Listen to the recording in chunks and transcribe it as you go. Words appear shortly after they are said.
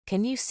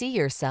Can you see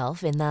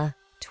yourself in the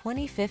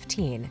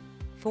 2015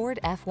 Ford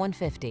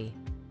F-150?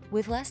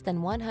 With less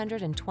than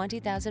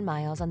 120,000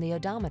 miles on the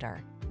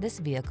odometer, this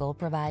vehicle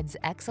provides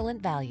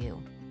excellent value.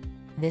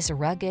 This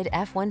rugged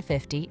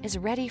F-150 is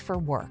ready for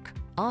work,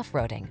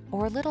 off-roading,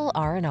 or a little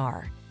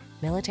R&R.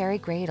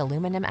 Military-grade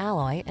aluminum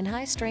alloy and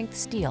high-strength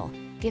steel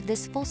give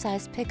this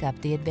full-size pickup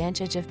the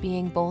advantage of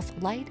being both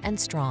light and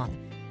strong,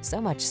 so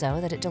much so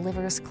that it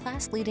delivers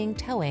class-leading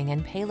towing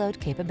and payload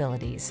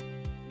capabilities.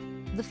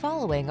 The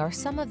following are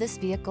some of this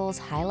vehicle's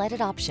highlighted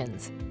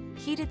options: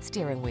 heated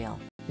steering wheel,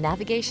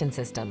 navigation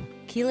system,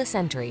 keyless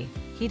entry,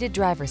 heated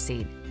driver's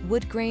seat,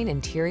 wood grain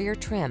interior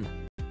trim,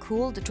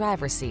 cooled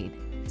driver's seat,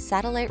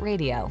 satellite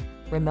radio,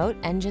 remote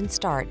engine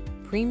start,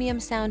 premium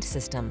sound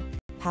system,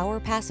 power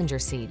passenger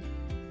seat.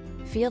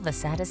 Feel the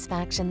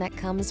satisfaction that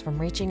comes from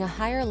reaching a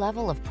higher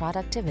level of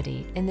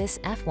productivity in this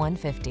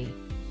F-150.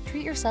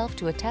 Treat yourself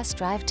to a test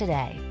drive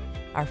today.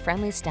 Our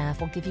friendly staff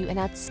will give you an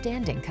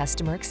outstanding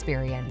customer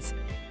experience.